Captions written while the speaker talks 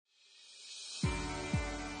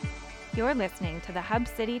You're listening to the Hub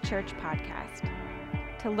City Church podcast.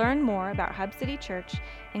 To learn more about Hub City Church,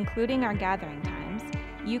 including our gathering times,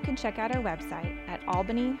 you can check out our website at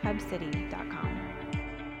albanyhubcity.com.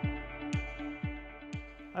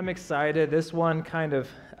 I'm excited. This one kind of,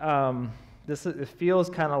 it feels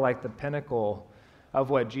kind of like the pinnacle of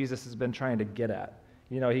what Jesus has been trying to get at.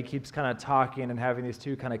 You know, he keeps kind of talking and having these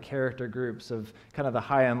two kind of character groups of kind of the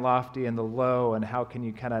high and lofty and the low, and how can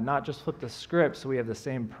you kind of not just flip the script so we have the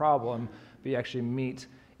same problem, but you actually meet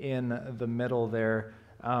in the middle there.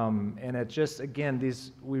 And it just, again,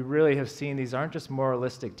 we really have seen these aren't just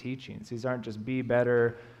moralistic teachings. These aren't just be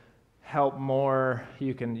better, help more,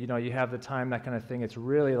 you have the time, that kind of thing. It's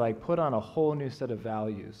really like put on a whole new set of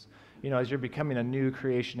values. You know, as you're becoming a new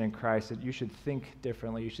creation in Christ, that you should think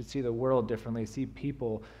differently. You should see the world differently, see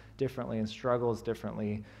people differently, and struggles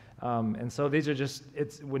differently. And so these are just,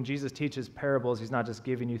 when Jesus teaches parables, he's not just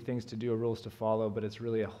giving you things to do or rules to follow, but it's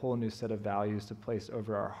really a whole new set of values to place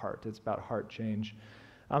over our heart. It's about heart change.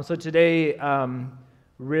 So today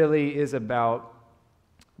really is about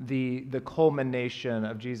the culmination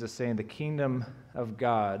of Jesus saying the kingdom of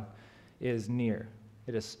God is near.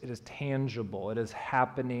 It is tangible. It is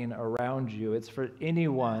happening around you. It's for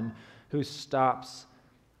anyone who stops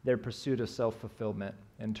their pursuit of self-fulfillment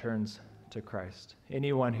and turns to Christ.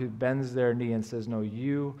 Anyone who bends their knee and says, no,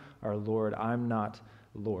 you are Lord, I'm not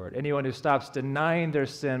Lord. Anyone who stops denying their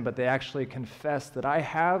sin, but they actually confess that I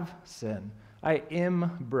have sin. I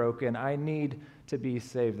am broken. I need to be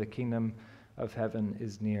saved. The kingdom of heaven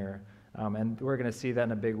is near. And we're going to see that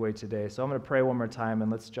in a big way today. So I'm going to pray one more time,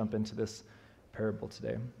 and let's jump into this parable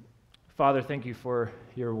today. Father, thank you for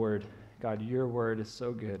your word. God, your word is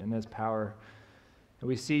so good and has power. And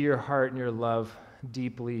we see your heart and your love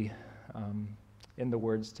deeply in the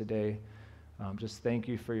words today. Just thank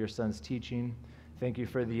you for your son's teaching. Thank you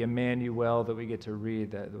for the Emmanuel that we get to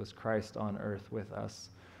read, that was Christ on earth with us.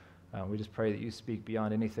 We just pray that you speak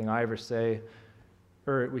beyond anything I ever say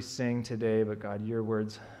or we sing today, but God, your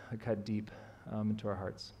words cut deep into our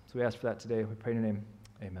hearts. So we ask for that today. We pray in your name.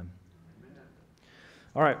 Amen.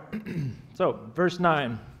 All right, so verse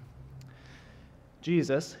 9.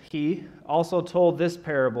 Jesus, he also told this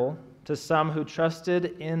parable to some who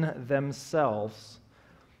trusted in themselves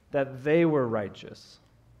that they were righteous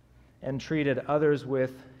and treated others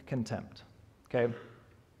with contempt. Okay?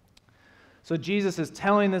 So Jesus is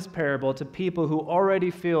telling this parable to people who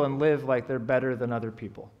already feel and live like they're better than other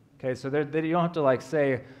people. Okay, so you don't have to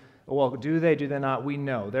say, well, do they not? We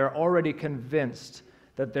know. They're already convinced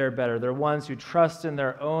that they're better. They're ones who trust in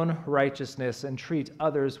their own righteousness and treat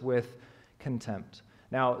others with contempt.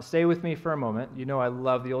 Now, stay with me for a moment. You know I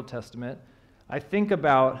love the Old Testament. I think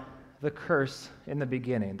about the curse in the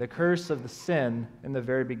beginning, the curse of the sin in the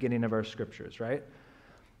very beginning of our scriptures, right?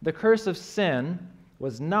 The curse of sin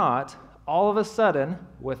was not all of a sudden,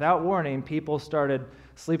 without warning, people started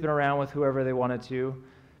sleeping around with whoever they wanted to,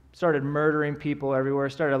 started murdering people everywhere,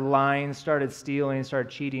 started lying, started stealing,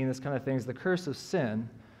 started cheating, this kind of things. The curse of sin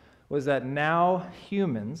was that now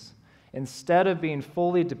humans, instead of being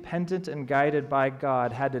fully dependent and guided by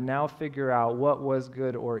God, had to now figure out what was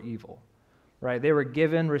good or evil, right? They were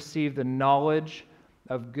received the knowledge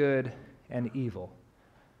of good and evil.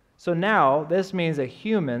 So now this means that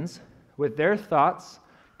humans, with their thoughts,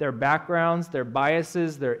 their backgrounds, their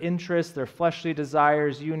biases, their interests, their fleshly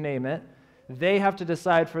desires, you name it, they have to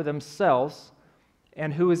decide for themselves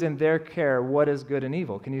and who is in their care what is good and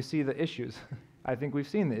evil. Can you see the issues? I think we've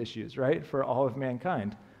seen the issues, right, for all of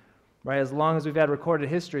mankind. Right? As long as we've had recorded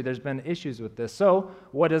history, there's been issues with this. So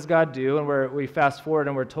what does God do? And we fast forward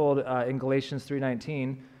and we're told in Galatians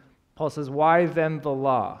 3:19, Paul says, why then the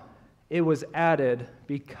law? It was added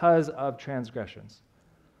because of transgressions.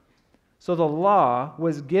 So the law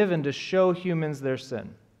was given to show humans their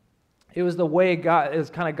sin. It was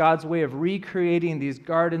kind of God's way of recreating these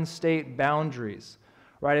garden state boundaries,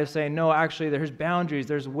 right? Of saying, no, actually, there's boundaries,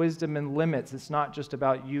 there's wisdom and limits. It's not just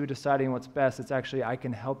about you deciding what's best. It's actually, I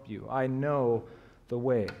can help you. I know the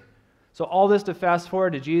way. So all this to fast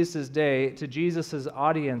forward to Jesus' day, to Jesus'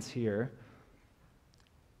 audience here,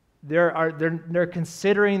 they're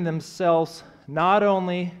considering themselves not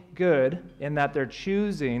only good in that they're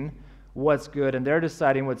choosing what's good and they're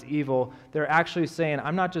deciding what's evil, they're actually saying,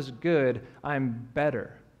 I'm not just good, I'm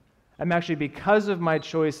better. I'm actually, because of my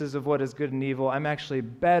choices of what is good and evil, I'm actually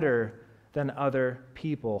better than other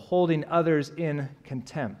people, holding others in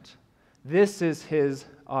contempt. This is his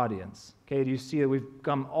audience. Okay, do you see that we've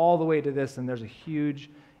come all the way to this, and there's a huge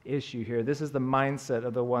issue here. This is the mindset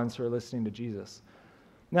of the ones who are listening to Jesus.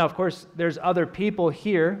 Now, of course, there's other people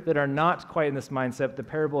here that are not quite in this mindset. The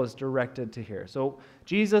parable is directed to here. So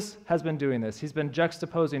Jesus has been doing this. He's been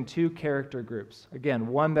juxtaposing two character groups. Again,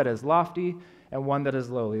 one that is lofty and one that is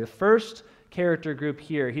lowly. The first character group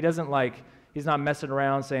here, he's not messing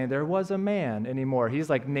around saying there was a man anymore. He's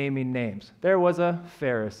like naming names. There was a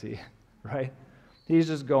Pharisee, right? He's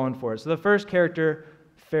just going for it. So the first character,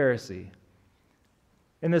 Pharisee.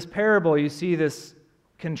 In this parable, you see this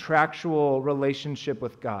contractual relationship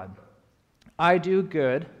with God. I do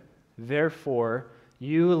good, therefore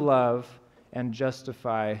you love and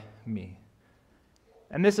justify me.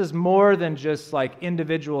 And this is more than just like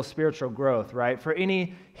individual spiritual growth, right? For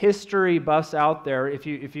any history buffs out there, if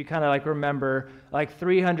you kind of like remember, like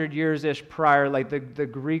 300 years-ish prior, like the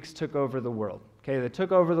Greeks took over the world. Okay, they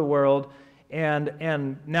took over the world,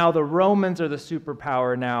 and now the Romans are the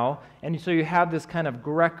superpower now, and so you have this kind of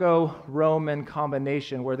Greco-Roman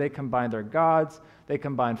combination where they combine their gods, they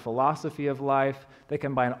combine philosophy of life, they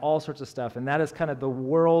combine all sorts of stuff, and that is kind of the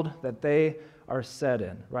world that they are set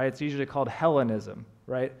in, right? It's usually called Hellenism,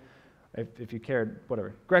 right? If you cared,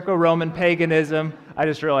 whatever. Greco-Roman paganism. I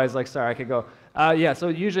just realized, sorry, I could go. So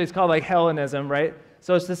usually it's called like Hellenism, right?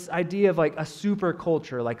 So it's this idea of like a super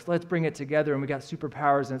culture, like let's bring it together and we got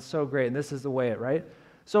superpowers and it's so great and this is the way right?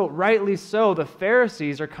 So rightly so, the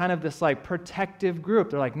Pharisees are kind of this like protective group.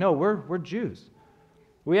 They're like, no, we're Jews.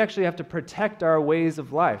 We actually have to protect our ways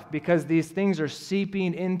of life because these things are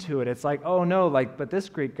seeping into it. It's like, oh no, but this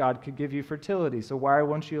Greek god could give you fertility, so why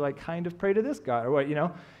won't you kind of pray to this god or what,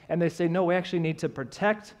 And they say, no, we actually need to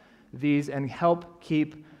protect these and help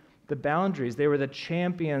keep the boundaries. They were the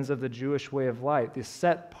champions of the Jewish way of life, the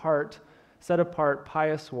set apart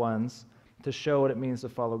pious ones to show what it means to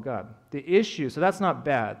follow God. The issue, so that's not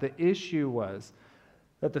bad. The issue was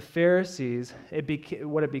that the Pharisees, it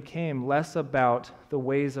became less about the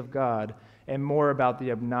ways of God and more about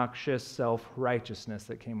the obnoxious self-righteousness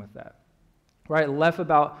that came with that. Right? Less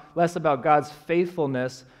about God's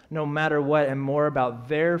faithfulness no matter what, and more about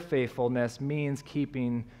their faithfulness means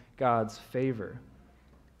keeping God's favor.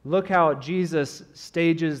 Look how Jesus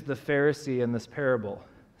stages the Pharisee in this parable,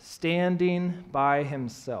 standing by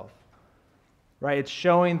himself. Right? It's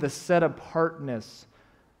showing the set-apartness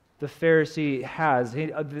the Pharisee has.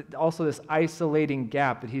 Also this isolating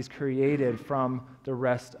gap that he's created from the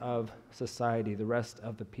rest of society, the rest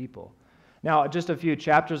of the people. Now, just a few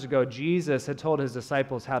chapters ago, Jesus had told his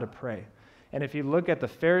disciples how to pray. And if you look at the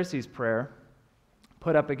Pharisees' prayer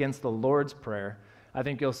put up against the Lord's Prayer, I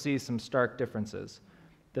think you'll see some stark differences.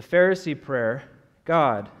 The Pharisee prayer,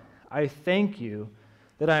 God, I thank you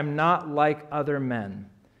that I am not like other men,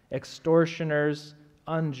 extortioners,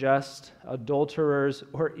 unjust, adulterers,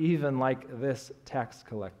 or even like this tax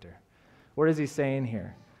collector. What is he saying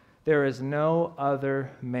here? There is no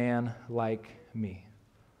other man like me.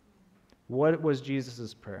 What was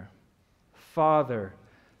Jesus' prayer? Father,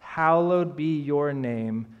 hallowed be your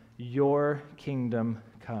name, your kingdom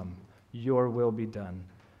come, your will be done.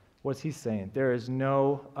 What's he saying? There is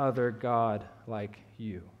no other God like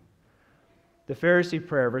you. The Pharisee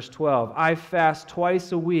prayer, verse 12, I fast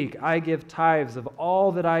twice a week, I give tithes of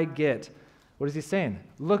all that I get. What is he saying?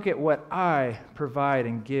 Look at what I provide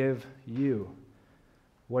and give you.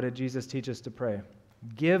 What did Jesus teach us to pray?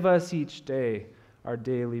 Give us each day our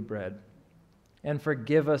daily bread, and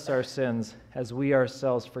forgive us our sins as we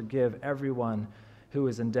ourselves forgive everyone who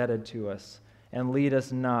is indebted to us, and lead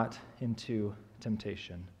us not into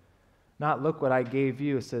temptation. Not look what I gave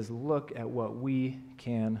you, it says look at what we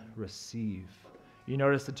can receive. You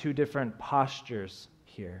notice the two different postures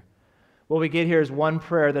here. What we get here is one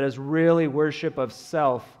prayer that is really worship of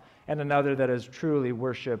self and another that is truly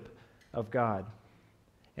worship of God.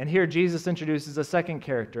 And here Jesus introduces a second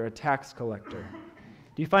character, a tax collector.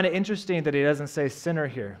 Do you find it interesting that he doesn't say sinner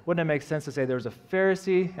here? Wouldn't it make sense to say there was a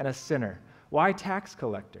Pharisee and a sinner? Why tax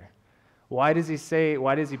collector? Why does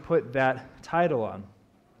he put that title on?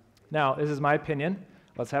 Now, this is my opinion.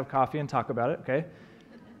 Let's have coffee and talk about it, okay?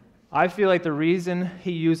 I feel like the reason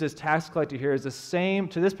he uses tax collector here is the same,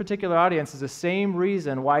 to this particular audience, is the same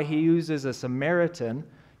reason why he uses a Samaritan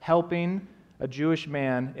helping a Jewish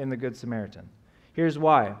man in the Good Samaritan. Here's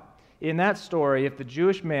why. In that story, if the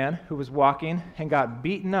Jewish man who was walking and got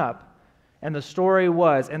beaten up, and the story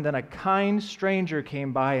was, and then a kind stranger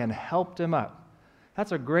came by and helped him up,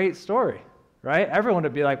 that's a great story, right? Everyone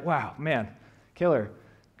would be like, wow, man, killer.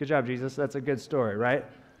 Good job, Jesus. That's a good story, right?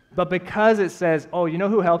 But because it says, oh, you know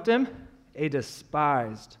who helped him? A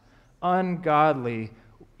despised, ungodly,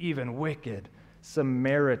 even wicked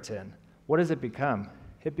Samaritan. What does it become?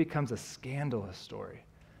 It becomes a scandalous story.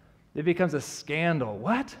 It becomes a scandal.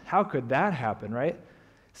 What? How could that happen, right?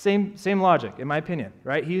 Same logic, in my opinion,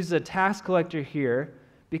 right? He uses a tax collector here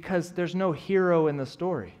because there's no hero in the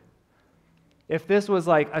story. If this was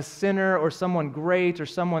like a sinner or someone great or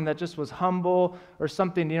someone that just was humble or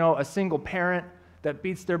something, a single parent that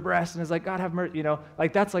beats their breast and is like, God have mercy,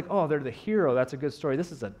 like that's like, oh, they're the hero. That's a good story.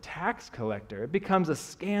 This is a tax collector. It becomes a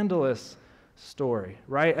scandalous story,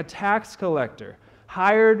 right? A tax collector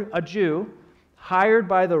a Jew hired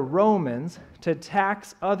by the Romans to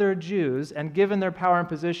tax other Jews and given their power and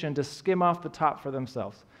position to skim off the top for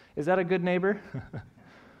themselves. Is that a good neighbor?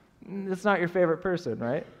 It's not your favorite person,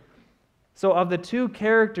 right? So of the two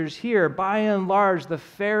characters here, by and large, the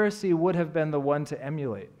Pharisee would have been the one to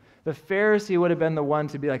emulate. The Pharisee would have been the one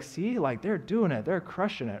to be like, see, like they're doing it, they're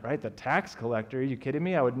crushing it, right? The tax collector, are you kidding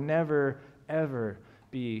me? I would never, ever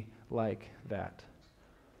be like that.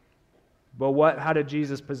 But how did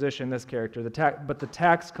Jesus position this character? But the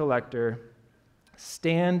tax collector,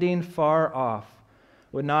 standing far off,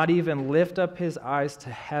 would not even lift up his eyes to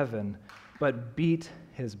heaven, but beat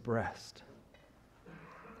his breast.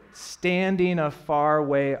 Standing a far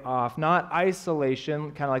way off, not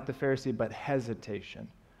isolation, kind of like the Pharisee, but hesitation,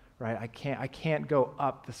 right? I can't go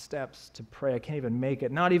up the steps to pray. I can't even make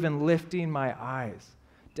it. Not even lifting my eyes,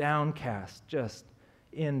 downcast, just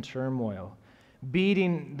in turmoil.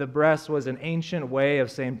 Beating the breast was an ancient way of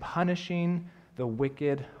saying punishing the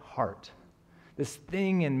wicked heart. This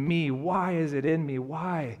thing in me, why is it in me?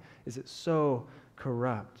 Why is it so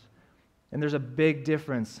corrupt? And there's a big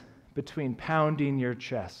difference between pounding your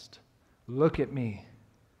chest, look at me,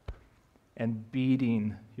 and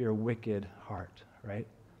beating your wicked heart, right?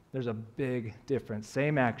 There's a big difference.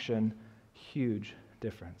 Same action, huge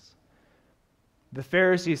difference. The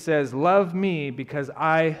Pharisee says, love me because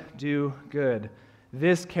I do good.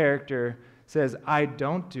 This character says, I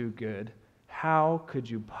don't do good. How could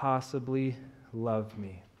you possibly love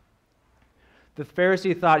me? The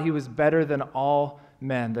Pharisee thought he was better than all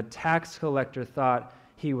men. The tax collector thought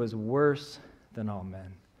he was worse than all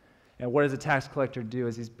men. And what does the tax collector do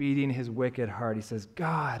as he's beating his wicked heart? He says,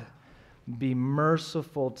 God, be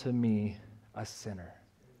merciful to me, a sinner.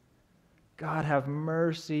 God, have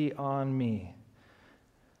mercy on me.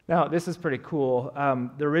 Now, this is pretty cool.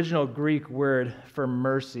 The original Greek word for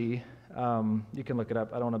mercy, you can look it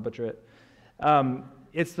up. I don't want to butcher it.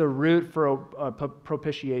 It's the root for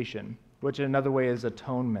propitiation, which in another way is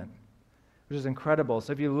atonement, which is incredible.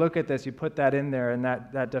 So if you look at this, you put that in there in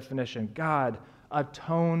that definition. God,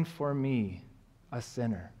 atone for me, a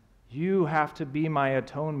sinner. You have to be my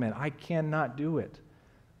atonement. I cannot do it.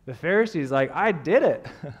 The Pharisee's like, I did it.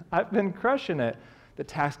 I've been crushing it. The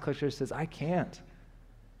tax collector says, I can't.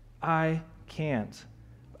 I can't.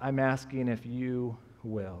 I'm asking if you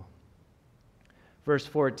will. Verse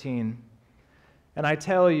 14, and I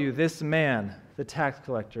tell you, this man, the tax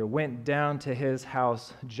collector, went down to his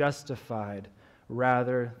house justified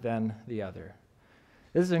rather than the other.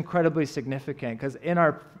 This is incredibly significant because in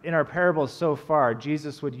our parables so far,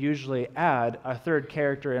 Jesus would usually add a third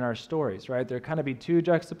character in our stories, right? There'd kind of be two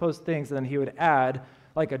juxtaposed things, and then he would add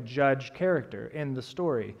like a judge character in the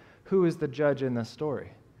story. Who is the judge in the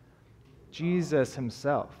story? Jesus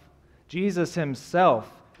himself. Jesus himself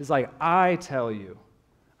is like, I tell you,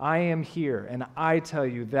 I am here, and I tell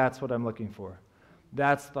you that's what I'm looking for.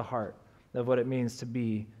 That's the heart of what it means to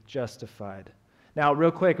be justified. Now, real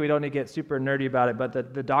quick, we don't need to get super nerdy about it, but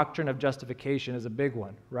the doctrine of justification is a big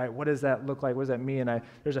one, right? What does that look like? What does that mean?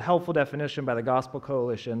 There's a helpful definition by the Gospel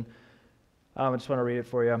Coalition. I just want to read it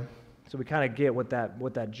for you so we kind of get what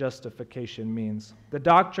that justification means. The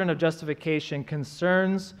doctrine of justification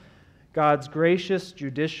concerns God's gracious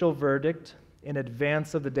judicial verdict in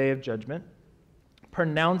advance of the day of judgment,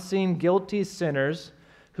 pronouncing guilty sinners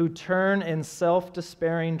who turn in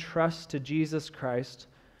self-despairing trust to Jesus Christ,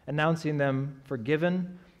 announcing them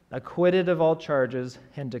forgiven, acquitted of all charges,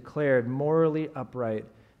 and declared morally upright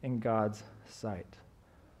in God's sight.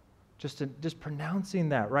 Just pronouncing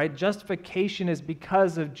that, right? Justification is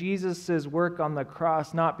because of Jesus' work on the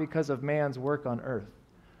cross, not because of man's work on earth.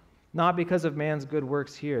 Not because of man's good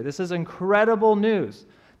works here. This is incredible news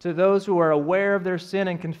to those who are aware of their sin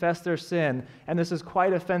and confess their sin, and this is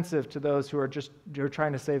quite offensive to those who are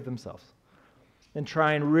trying to save themselves and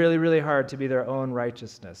trying really, really hard to be their own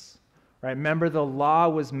righteousness. Right? Remember, the law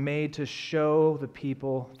was made to show the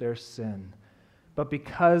people their sin. But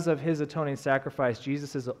because of his atoning sacrifice,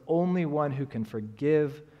 Jesus is the only one who can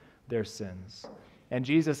forgive their sins. And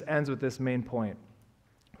Jesus ends with this main point.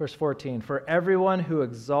 Verse 14, for everyone who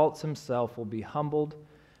exalts himself will be humbled,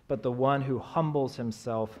 but the one who humbles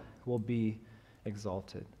himself will be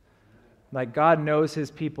exalted. Like God knows his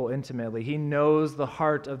people intimately. He knows the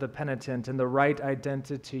heart of the penitent and the right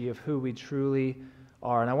identity of who we truly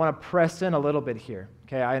are. And I want to press in a little bit here.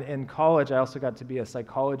 Okay, in college, I also got to be a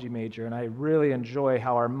psychology major, and I really enjoy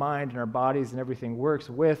how our mind and our bodies and everything works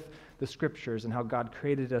with the Scriptures and how God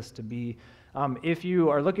created us to be. If you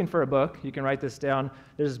are looking for a book, you can write this down.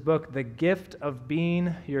 There's this book, The Gift of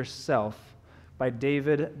Being Yourself by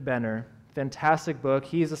David Benner. Fantastic book.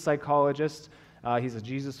 He's a psychologist. He's a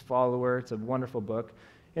Jesus follower. It's a wonderful book.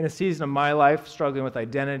 In a season of my life, struggling with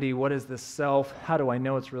identity, what is this self? How do I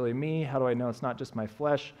know it's really me? How do I know it's not just my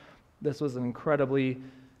flesh? This was an incredibly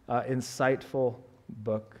insightful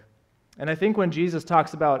book. And I think when Jesus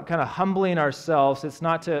talks about kind of humbling ourselves, it's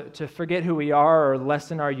not to forget who we are or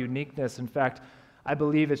lessen our uniqueness. In fact, I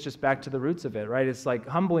believe it's just back to the roots of it, right? It's like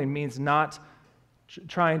humbling means not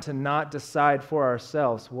trying to not decide for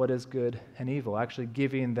ourselves what is good and evil, actually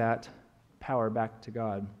giving that power back to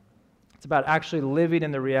God. It's about actually living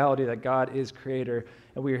in the reality that God is creator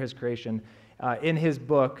and we are his creation. In his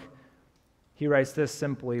book, he writes this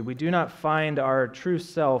simply: we do not find our true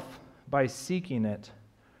self by seeking it.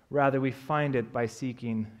 Rather, we find it by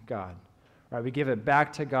seeking God. Right? We give it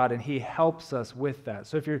back to God, and he helps us with that.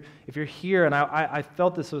 So if you're here, and I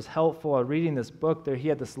felt this was helpful reading this book, there he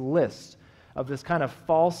had this list of this kind of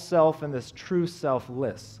false self and this true self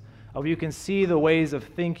list. Of you can see the ways of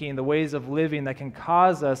thinking, the ways of living that can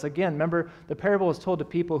cause us. Again, remember, the parable was told to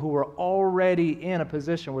people who were already in a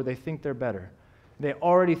position where they think they're better. They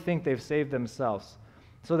already think they've saved themselves.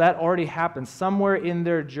 So that already happened. Somewhere in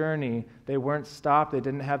their journey, they weren't stopped. They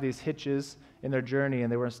didn't have these hitches in their journey,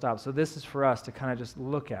 and they weren't stopped. So this is for us to kind of just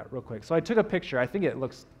look at real quick. So I took a picture. I think it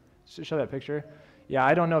looks, show that picture. Yeah,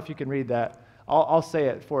 I don't know if you can read that. I'll say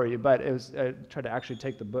it for you, but it was I tried to actually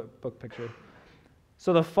take the book picture.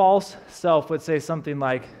 So the false self would say something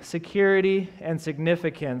like security and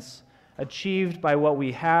significance achieved by what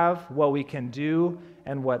we have, what we can do,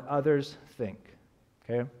 and what others think.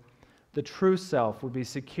 Okay? The true self would be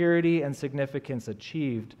security and significance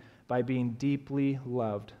achieved by being deeply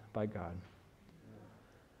loved by God.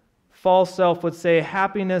 False self would say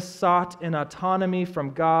happiness sought in autonomy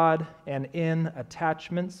from God and in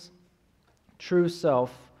attachments. True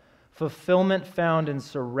self, fulfillment found in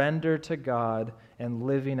surrender to God and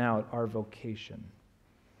living out our vocation.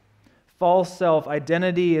 False self,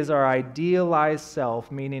 identity is our idealized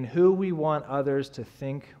self, meaning who we want others to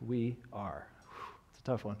think we are. It's a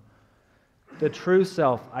tough one. The true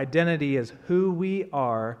self, identity, is who we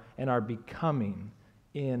are and are becoming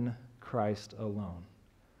in Christ alone.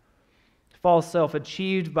 False self,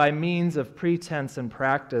 achieved by means of pretense and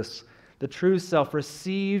practice. The true self,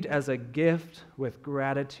 received as a gift with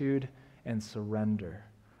gratitude and surrender.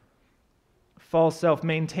 False self,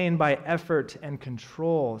 maintained by effort and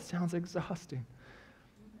control. It sounds exhausting.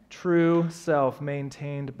 True self,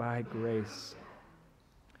 maintained by grace.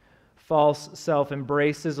 False self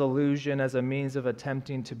embraces illusion as a means of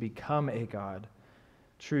attempting to become a god.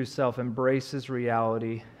 True self embraces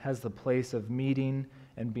reality as the place of meeting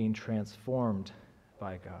and being transformed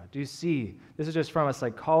by God. Do you see? This is just from a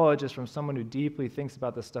psychologist, from someone who deeply thinks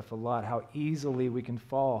about this stuff a lot, how easily we can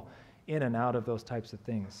fall in and out of those types of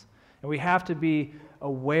things. And we have to be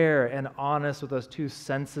aware and honest with those two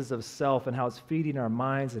senses of self and how it's feeding our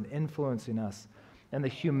minds and influencing us, and the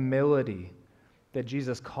humility that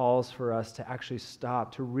Jesus calls for us to actually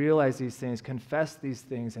stop, to realize these things, confess these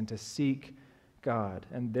things, and to seek God.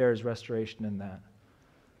 And there's restoration in that.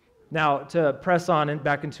 Now, to press on and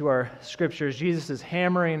back into our scriptures, Jesus is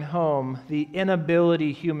hammering home the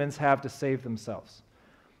inability humans have to save themselves.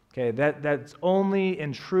 Okay, that's only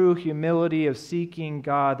in true humility of seeking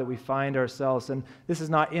God that we find ourselves. And this is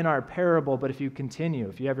not in our parable, but if you continue,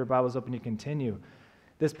 if you have your Bibles open, you continue.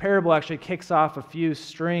 This parable actually kicks off a few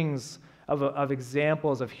strings of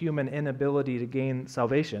examples of human inability to gain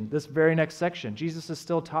salvation. This very next section, Jesus is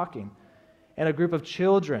still talking, and a group of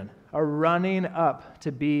children are running up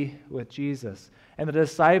to be with Jesus. And the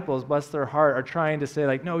disciples, bless their heart, are trying to say,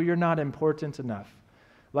 like, no, you're not important enough.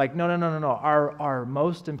 Like, no. Our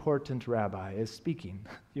most important rabbi is speaking.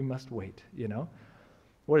 You must wait, you know?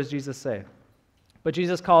 What does Jesus say? But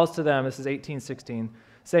Jesus calls to them, this is 18:16,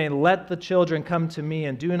 saying, let the children come to me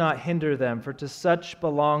and do not hinder them, for to such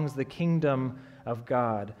belongs the kingdom of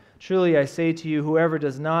God. Truly I say to you, whoever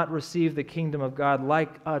does not receive the kingdom of God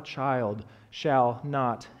like a child shall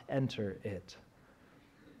not enter it.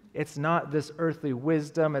 It's not this earthly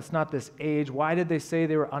wisdom. It's not this age. Why did they say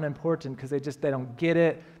they were unimportant? Because they don't get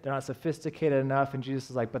it. They're not sophisticated enough. And Jesus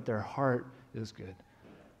is like, but their heart is good.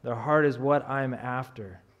 Their heart is what I'm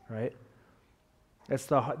after, right? It's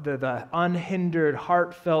the unhindered,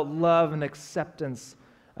 heartfelt love and acceptance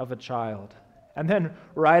of a child. And then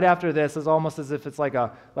right after this is almost as if it's like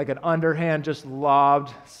an underhand, just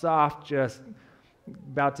lobbed, soft, just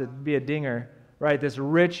about to be a dinger, right? This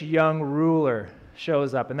rich young ruler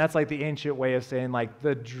shows up, and that's like the ancient way of saying like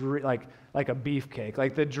like a beefcake,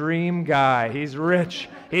 like the dream guy. He's rich,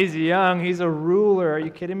 he's young, he's a ruler. Are you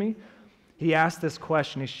kidding me? He asked this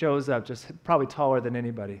question. He shows up, just probably taller than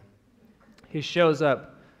anybody. He shows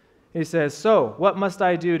up. He says, "So, what must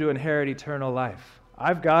I do to inherit eternal life?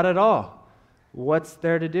 I've got it all. What's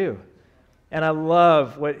there to do?" And I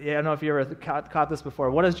love what, I don't know if you ever caught this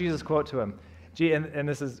before. What does Jesus quote to him? And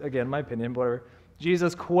this is, again, my opinion, but whatever.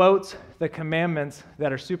 Jesus quotes the commandments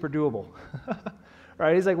that are super doable.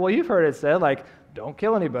 Right? He's like, well, you've heard it said, like, don't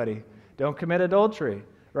kill anybody. Don't commit adultery.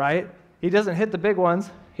 Right? He doesn't hit the big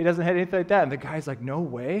ones. He doesn't hit anything like that. And the guy's like, no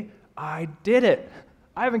way. I did it.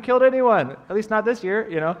 I haven't killed anyone. At least not this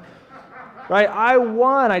year, Right? I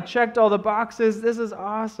won. I checked all the boxes. This is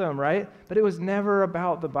awesome, right? But it was never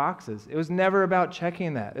about the boxes. It was never about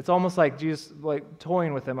checking that. It's almost like Jesus like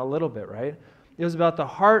toying with him a little bit, right? It was about the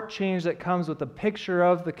heart change that comes with the picture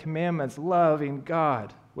of the commandments, loving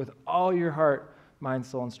God with all your heart, mind,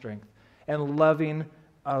 soul, and strength, and loving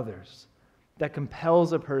others. That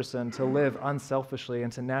compels a person to live unselfishly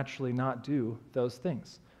and to naturally not do those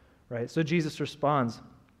things, right? So Jesus responds,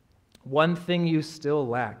 "One thing you still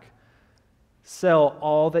lack. Sell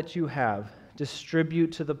all that you have,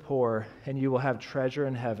 distribute to the poor, and you will have treasure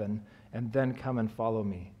in heaven, and then come and follow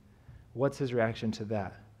me." What's his reaction to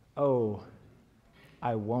that? Oh,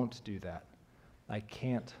 I won't do that. I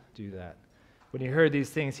can't do that. When he heard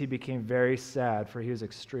these things, he became very sad, for he was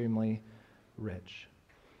extremely rich.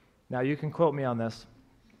 Now, you can quote me on this.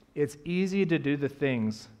 It's easy to do the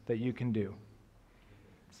things that you can do.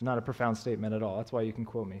 It's not a profound statement at all. That's why you can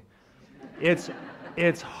quote me.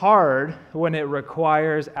 It's hard when it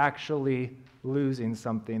requires actually losing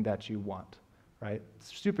something that you want, right?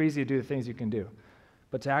 It's super easy to do the things you can do.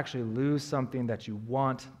 But to actually lose something that you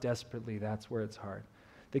want desperately, that's where it's hard.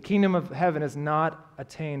 The kingdom of heaven is not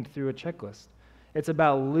attained through a checklist. It's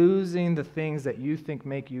about losing the things that you think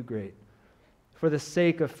make you great for the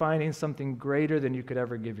sake of finding something greater than you could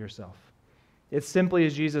ever give yourself. It's simply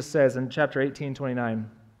as Jesus says in chapter 18:29.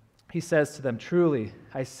 He says to them, "Truly,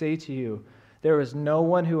 I say to you, there is no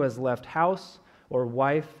one who has left house or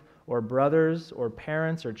wife or brothers or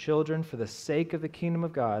parents or children for the sake of the kingdom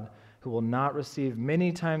of God who will not receive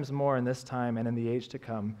many times more in this time and in the age to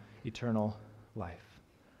come eternal life."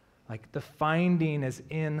 Like the finding is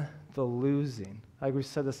in the losing. Like we've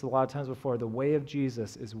said this a lot of times before, the way of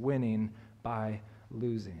Jesus is winning by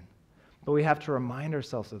losing. But we have to remind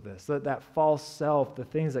ourselves of this, that false self, the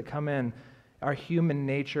things that come in, our human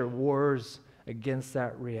nature wars against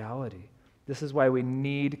that reality. This is why we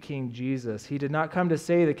need King Jesus. He did not come to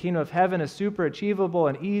say the kingdom of heaven is super achievable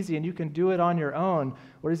and easy and you can do it on your own.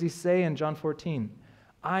 What does he say in John 14?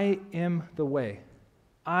 I am the way.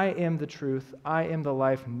 I am the truth. I am the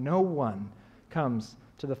life. No one comes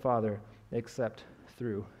to the Father except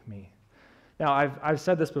through me. Now, I've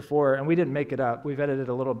said this before, and we didn't make it up. We've edited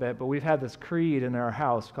a little bit, but we've had this creed in our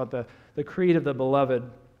house called the Creed of the Beloved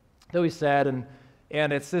that we said,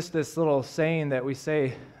 and it's just this little saying that we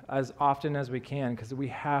say as often as we can because we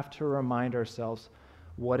have to remind ourselves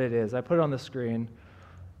what it is. I put it on the screen,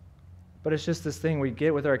 but it's just this thing we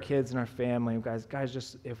get with our kids and our family. Guys,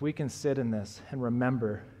 just if we can sit in this and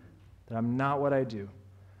remember that I'm not what I do,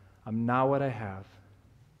 I'm not what I have,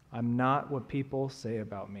 I'm not what people say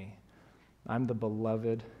about me. I'm the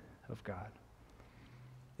beloved of God.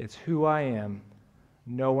 It's who I am.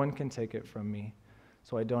 No one can take it from me.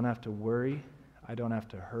 So I don't have to worry. I don't have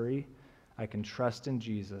to hurry. I can trust in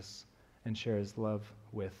Jesus and share his love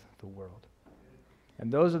with the world.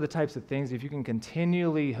 And those are the types of things, if you can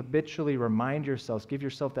continually, habitually remind yourselves, give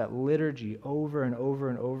yourself that liturgy over and over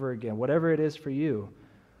and over again, whatever it is for you,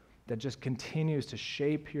 that just continues to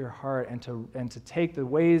shape your heart and to take the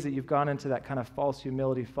ways that you've gone into that kind of false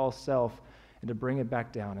humility, false self, and to bring it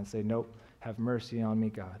back down and say, nope, have mercy on me,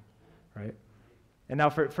 God, right? And now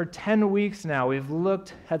for 10 weeks now, we've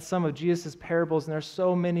looked at some of Jesus' parables, and there's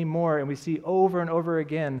so many more, and we see over and over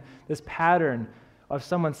again this pattern of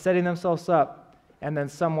someone setting themselves up, and then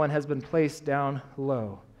someone has been placed down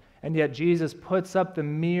low. And yet Jesus puts up the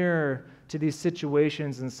mirror to these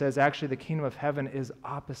situations and says, actually, the kingdom of heaven is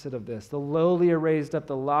opposite of this. The lowly are raised up,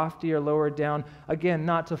 the lofty are lowered down. Again,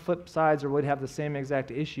 not to flip sides or would have the same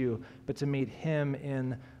exact issue, but to meet him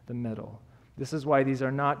in the middle. This is why these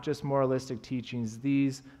are not just moralistic teachings.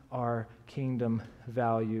 These are kingdom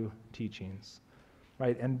value teachings,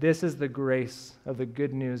 right? And this is the grace of the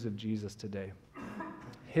good news of Jesus today.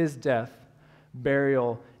 His death,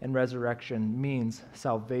 burial, and resurrection means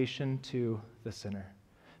salvation to the sinner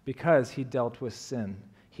because he dealt with sin.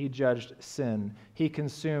 He judged sin. He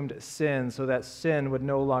consumed sin so that sin would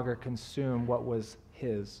no longer consume what was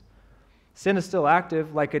his. Sin is still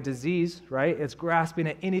active like a disease, right? It's grasping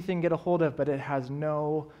at anything to get a hold of, but it has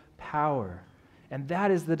no power. And that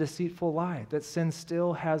is the deceitful lie, that sin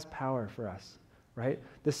still has power for us, right?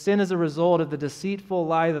 The sin is a result of the deceitful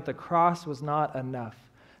lie that the cross was not enough,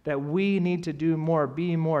 that we need to do more,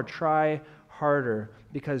 be more, try harder,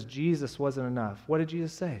 because Jesus wasn't enough. What did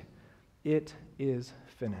Jesus say? It is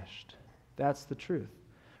finished. That's the truth,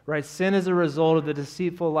 right? Sin is a result of the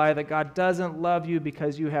deceitful lie that God doesn't love you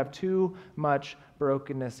because you have too much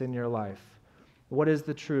brokenness in your life. What is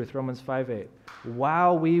the truth? Romans 5:8.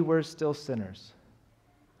 While we were still sinners,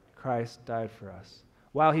 Christ died for us.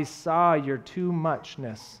 While he saw your too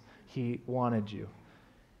muchness, he wanted you.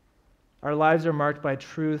 Our lives are marked by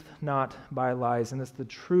truth, not by lies, and it's the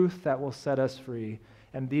truth that will set us free.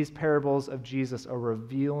 And these parables of Jesus are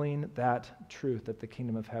revealing that truth, that the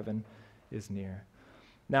kingdom of heaven is near.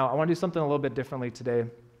 Now, I want to do something a little bit differently today. I'm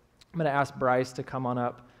going to ask Bryce to come on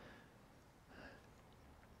up.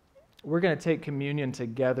 We're going to take communion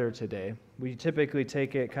together today. We typically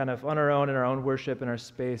take it kind of on our own in our own worship in our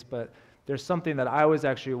space, but there's something that I was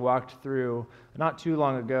actually walked through not too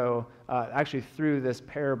long ago, actually through this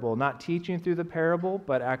parable, not teaching through the parable,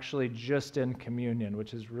 but actually just in communion,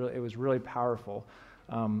 which is really, it was really powerful.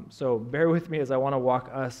 So bear with me as I want to walk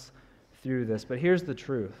us through this. But here's the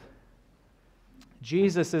truth.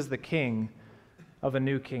 Jesus is the king of a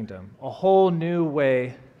new kingdom, a whole new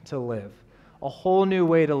way to live, a whole new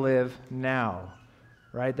way to live now,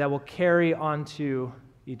 right? That will carry on to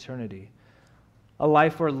eternity. A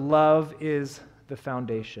life where love is the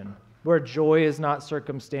foundation, where joy is not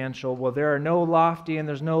circumstantial, where there are no lofty and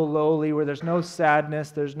there's no lowly, where there's no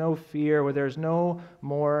sadness, there's no fear, where there's no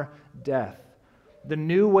more death. The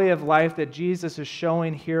new way of life that Jesus is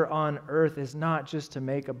showing here on earth is not just to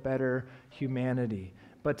make a better humanity,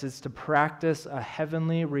 but it's to practice a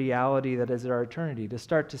heavenly reality that is our eternity, to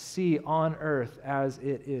start to see on earth as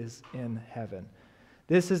it is in heaven.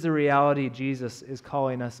 This is the reality Jesus is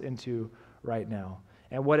calling us into right now.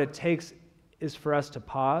 And what it takes is for us to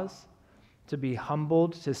pause, to be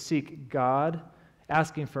humbled, to seek God,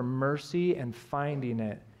 asking for mercy and finding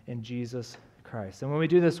it in Jesus Christ. And when we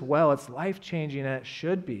do this well, it's life-changing, and it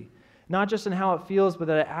should be. Not just in how it feels, but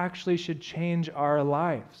that it actually should change our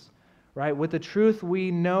lives, right? With the truth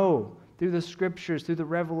we know through the scriptures, through the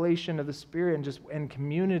revelation of the Spirit, and just in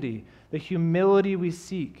community, the humility we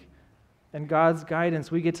seek, and God's guidance,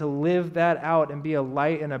 we get to live that out and be a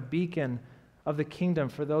light and a beacon of the kingdom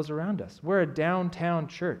for those around us. We're a downtown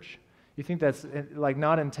church. You think that's like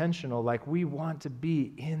not intentional, like we want to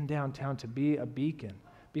be in downtown to be a beacon,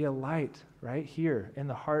 be a light right here in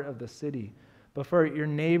the heart of the city. But for your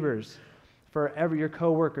neighbors, for your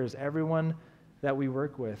coworkers, everyone that we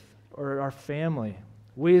work with, or our family,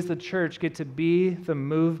 we as the church get to be the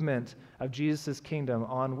movement of Jesus' kingdom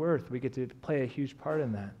on earth. We get to play a huge part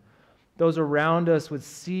in that. Those around us would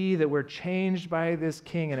see that we're changed by this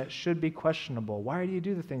king, and it should be questionable. Why do you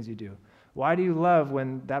do the things you do? Why do you love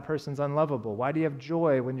when that person's unlovable? Why do you have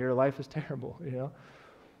joy when your life is terrible?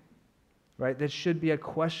 Right? That should be a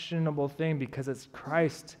questionable thing because it's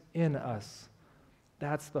Christ in us.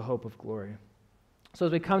 That's the hope of glory. So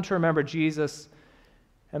as we come to remember Jesus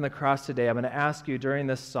and the cross today, I'm going to ask you during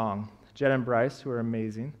this song, Jen and Bryce, who are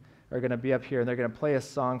amazing, are going to be up here, and they're going to play a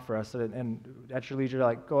song for us. And at your leisure,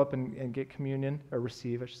 go up and get communion, or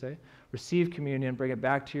receive, I should say. Receive communion, bring it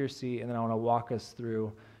back to your seat, and then I want to walk us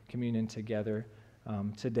through communion together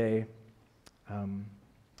today. So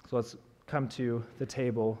let's come to the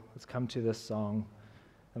table. Let's come to this song,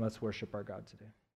 and let's worship our God today.